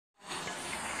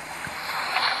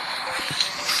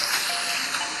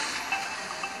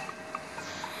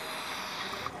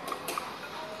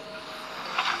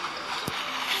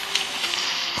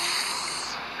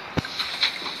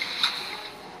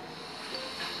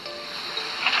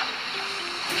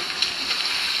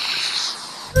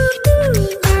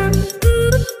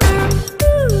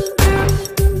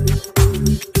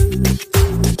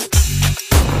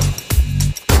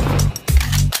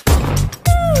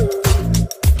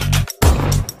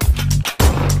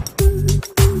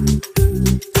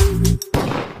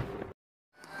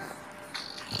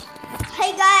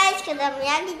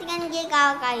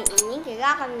Ya, kali ini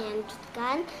kita akan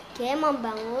melanjutkan game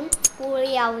membangun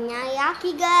pulaunya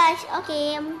Yaki, guys.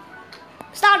 Oke,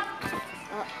 start.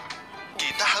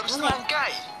 Kita harus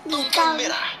merangkai tongkang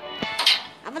merah.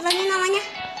 Apa tadi namanya?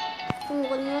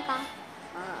 Tunggu muka.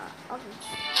 Oke.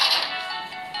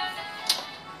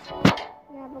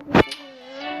 Ya,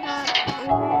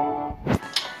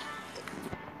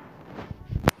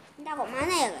 Entah kok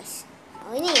mana ya, guys?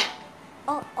 Oh, ini ya.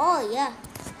 Oh ya.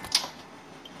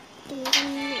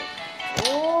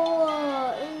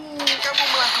 Oh, ini. Kamu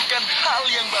melakukan hal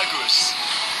yang bagus.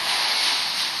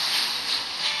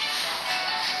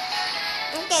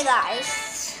 Oke, guys.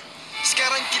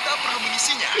 Sekarang kita perlu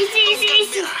mengisinya.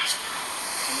 Isi. Merah.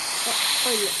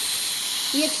 Oh iya.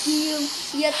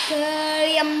 Lihat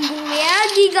kelembung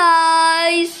lagi,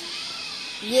 guys.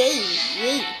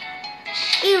 Yeay.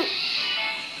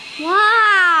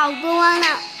 Wow,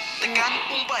 berwarna. Tekan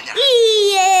umpanya.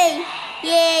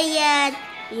 Lihat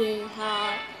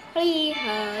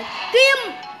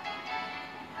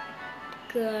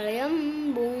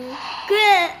kelembung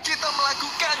Kita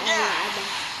melakukannya.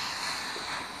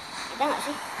 Ada nggak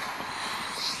sih?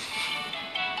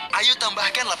 Ayo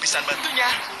tambahkan lapisan batunya.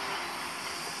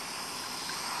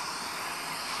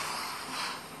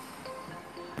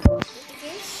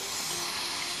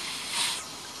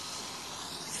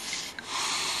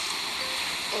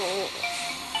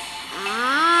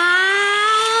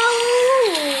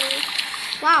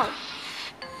 Wow.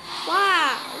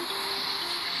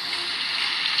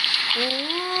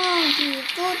 Oh,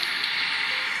 gitu.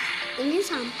 Ini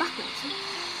sampah nggak sih?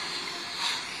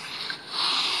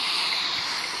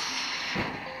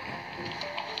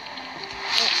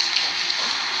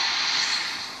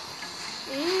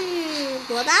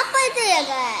 Buat apa itu ya,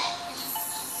 guys?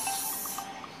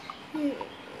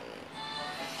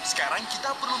 Sekarang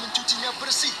kita perlu mencucinya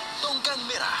bersih. Tongkang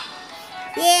merah.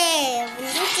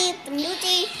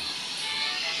 Pencuci.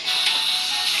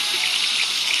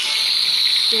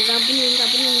 Sabun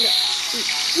enggak.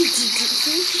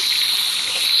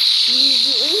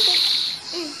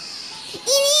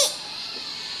 Ini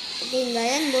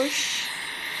ketinggalan, bos.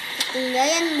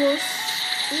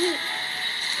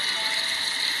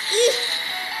 Ih.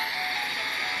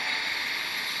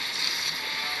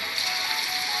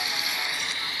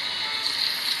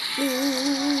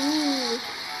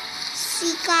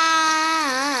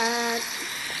 Sikat.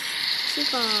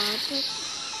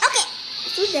 Oke,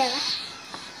 sudah.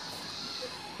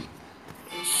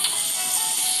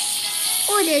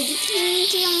 Udah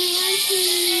dicuci lagi.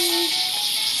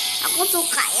 Aku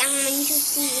suka yang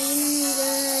mencuci ini,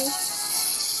 guys.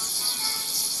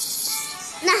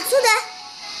 Nah, sudah.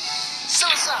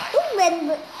 Selesai.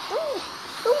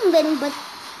 Tumben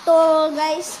betul,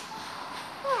 guys.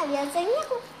 Nah, biasanya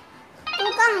aku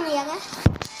tukang ya, guys.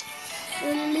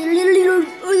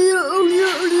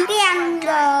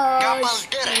 Kapal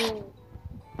derek.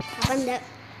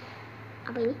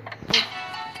 Apa ini?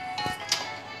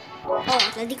 Oh,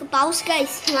 tadi ke pause,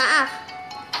 guys. Maaf.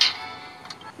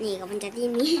 Nih, kepencet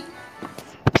ini.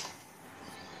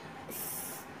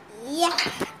 Iya.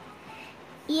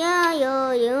 Yo.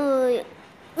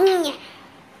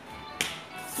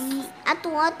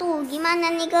 Atuh,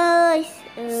 gimana nih, guys?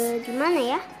 Gimana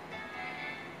ya?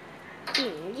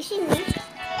 Di sini.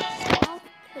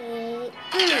 Oke.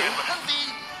 Jangan berhenti.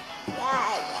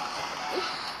 Ay.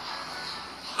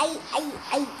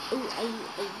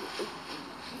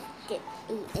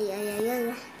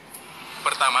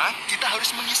 Pertama, kita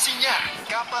harus mengisinya.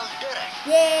 Kapal derek.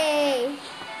 Yeay.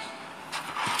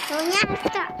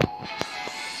 Ternyata.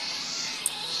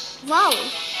 Wow.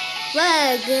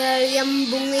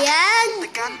 Gelembung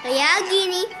lagi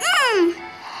nih.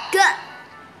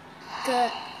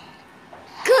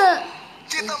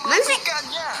 Kita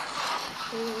melakukannya.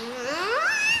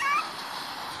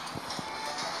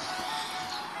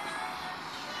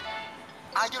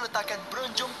 Ayo letakkan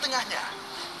bronjong tengahnya.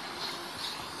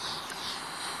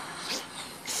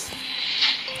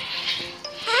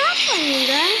 Apa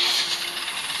nih, guys?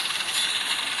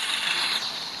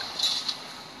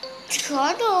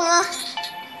 Aduh.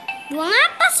 Buang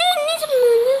apa sih ini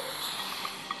sebenarnya?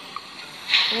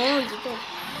 Oh, gitu.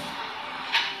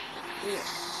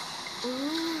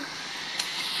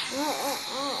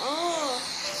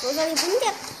 Gak usah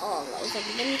dipencet. Gak usah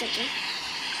dipencet ya.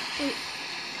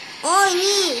 Oh,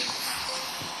 ini.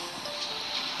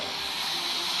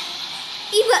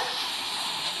 Iba.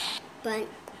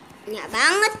 Banyak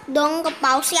banget dong, ke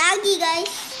pause lagi,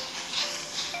 guys.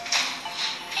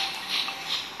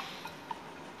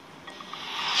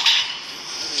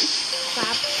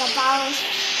 Ke pause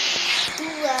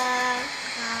 2.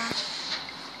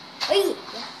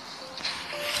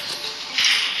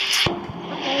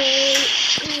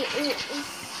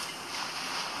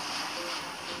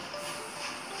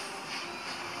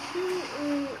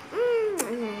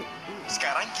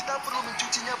 Sekarang kita perlu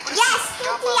mencucinya bersih. Yes,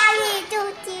 cuci lagi,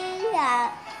 cuci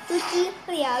ya. Cuci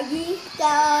lagi,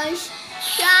 guys.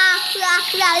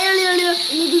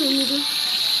 Ini dulu.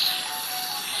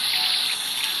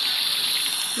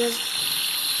 Yes.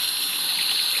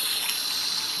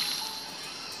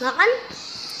 Makan?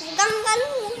 Pegang kan?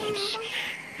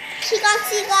 Sikat.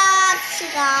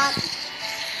 Sikat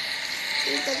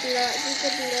dulu.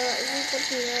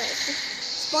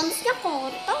 Sponsnya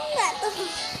kotor nggak tuh?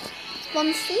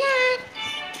 Sponsnya.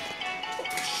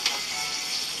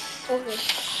 Oke.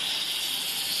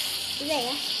 Udah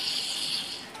ya.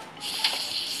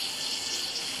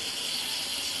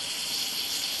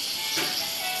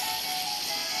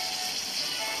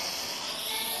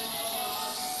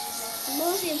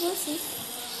 Bersih.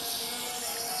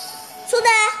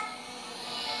 Sudah.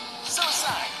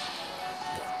 Selesai.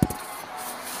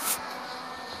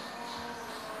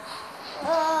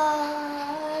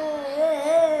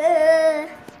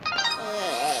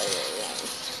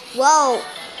 Wow.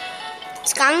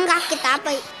 Sekarang kita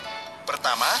apa?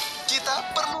 Pertama, kita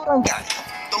perlu rangkai.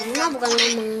 Ini Tongkat bukan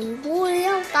kuning. membangun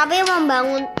pulau, tapi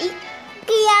membangun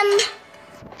ikan.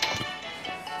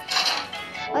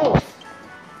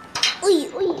 Ui.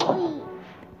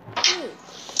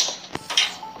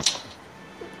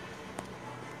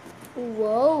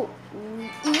 Wow.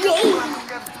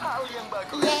 Melakukan hal yang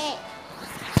bagus.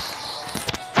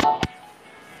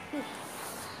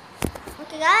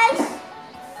 Oke guys.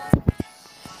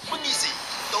 Mengisi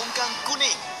tongkang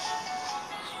kuning.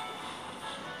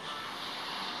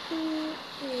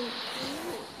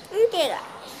 Oke lah.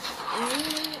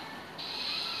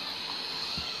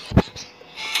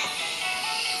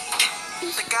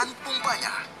 Tekan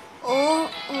pumpanya. Oh.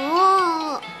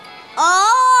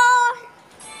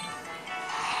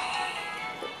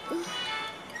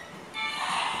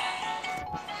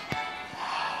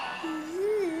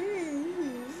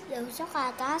 Gak usah ke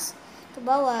atas, ke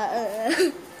bawah.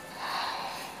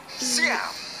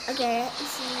 Siap. Oke,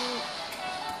 isi.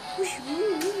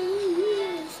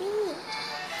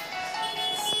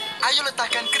 Ayo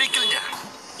letakkan kerikilnya.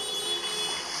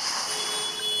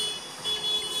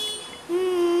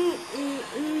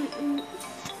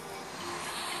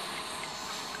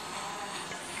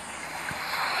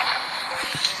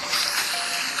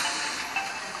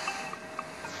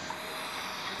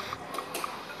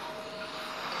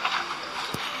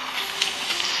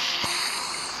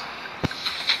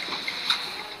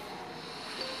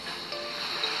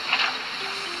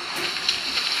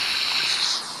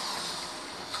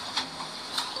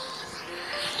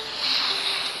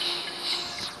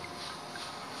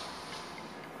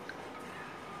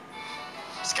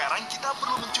 Sekarang kita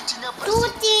perlu mencucinya bersih.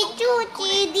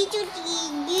 Dicuci.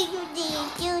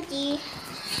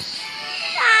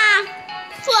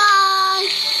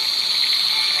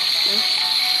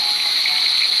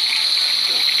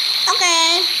 Oke.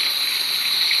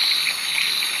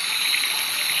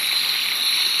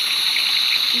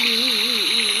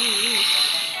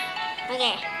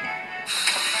 Oke.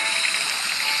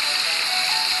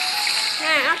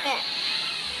 Nah, oke.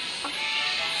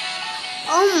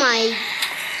 Oh my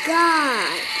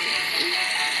god.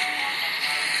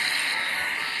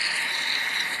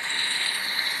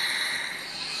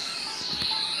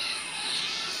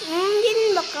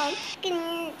 Mungkin bakal bikin.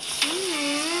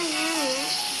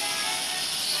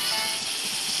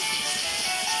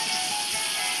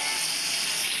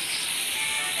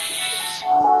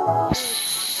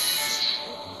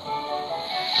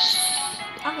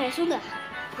 Oke, sudah.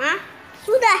 Hah?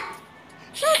 Sudah,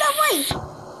 boy.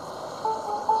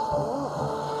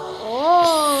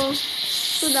 Oh,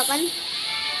 sudah kan?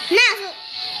 Nah,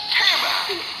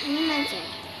 ini masih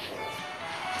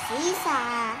sisa.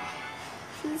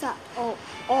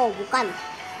 Oh, bukan.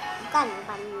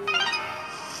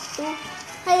 Tuh,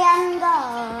 kalian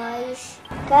guys,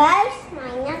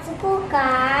 mainnya seru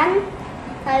kan?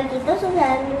 Kalau gitu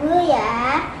sudah dulu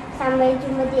ya. Sampai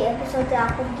jumpa di episode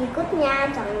aku berikutnya.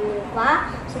 Jangan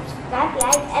lupa subscribe,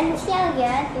 like, and share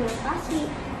ya. Terima kasih.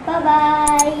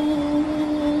 Bye-bye.